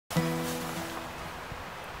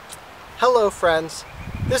Hello friends,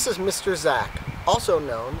 this is Mr. Zach, also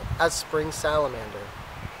known as Spring Salamander.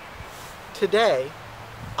 Today,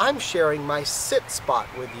 I'm sharing my sit spot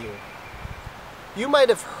with you. You might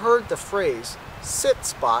have heard the phrase sit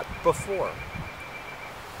spot before.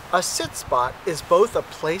 A sit spot is both a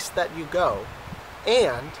place that you go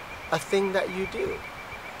and a thing that you do.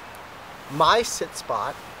 My sit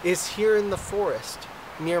spot is here in the forest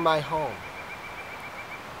near my home.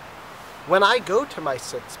 When I go to my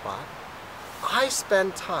sit spot, I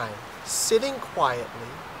spend time sitting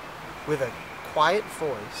quietly with a quiet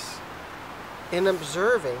voice and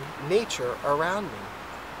observing nature around me.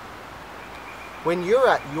 When you're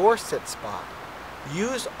at your sit spot,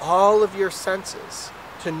 use all of your senses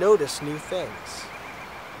to notice new things.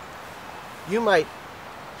 You might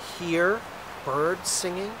hear birds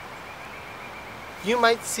singing. You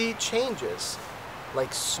might see changes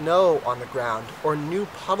like snow on the ground or new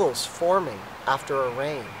puddles forming after a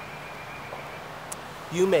rain.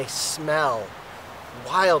 You may smell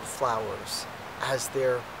wildflowers as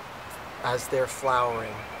they're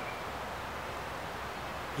flowering.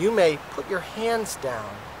 You may put your hands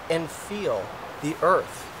down and feel the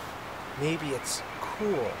earth. Maybe it's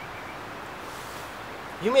cool.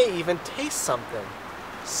 You may even taste something,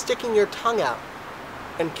 sticking your tongue out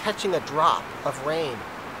and catching a drop of rain.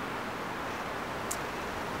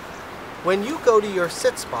 When you go to your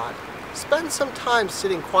sit spot, spend some time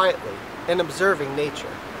sitting quietly and observing nature.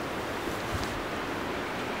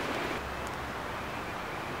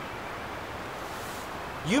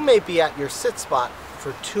 You may be at your sit spot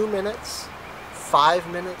for 2 minutes, 5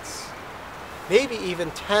 minutes, maybe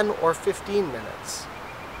even 10 or 15 minutes.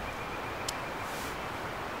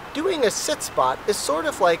 Doing a sit spot is sort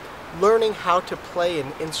of like learning how to play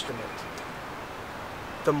an instrument.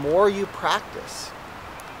 The more you practice,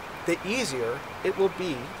 the easier it will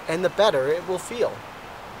be and the better it will feel.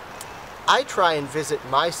 I try and visit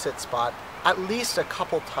my sit spot at least a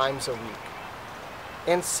couple times a week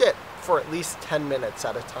and sit for at least 10 minutes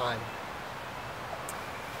at a time.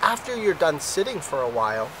 After you're done sitting for a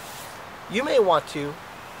while, you may want to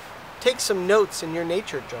take some notes in your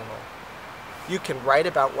nature journal. You can write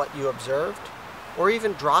about what you observed or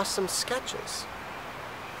even draw some sketches.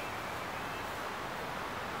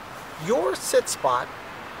 Your sit spot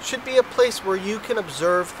should be a place where you can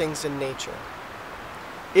observe things in nature.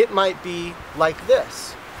 It might be like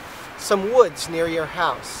this, some woods near your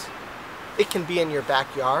house. It can be in your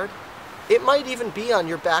backyard. It might even be on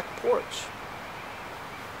your back porch.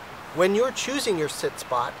 When you're choosing your sit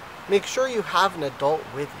spot, make sure you have an adult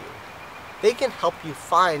with you. They can help you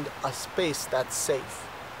find a space that's safe.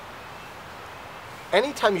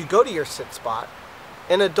 Anytime you go to your sit spot,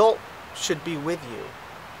 an adult should be with you.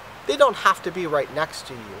 They don't have to be right next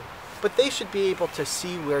to you, but they should be able to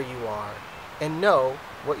see where you are and know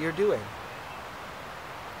what you're doing.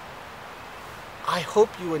 I hope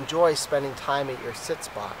you enjoy spending time at your sit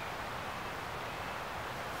spot.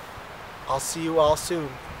 I'll see you all soon.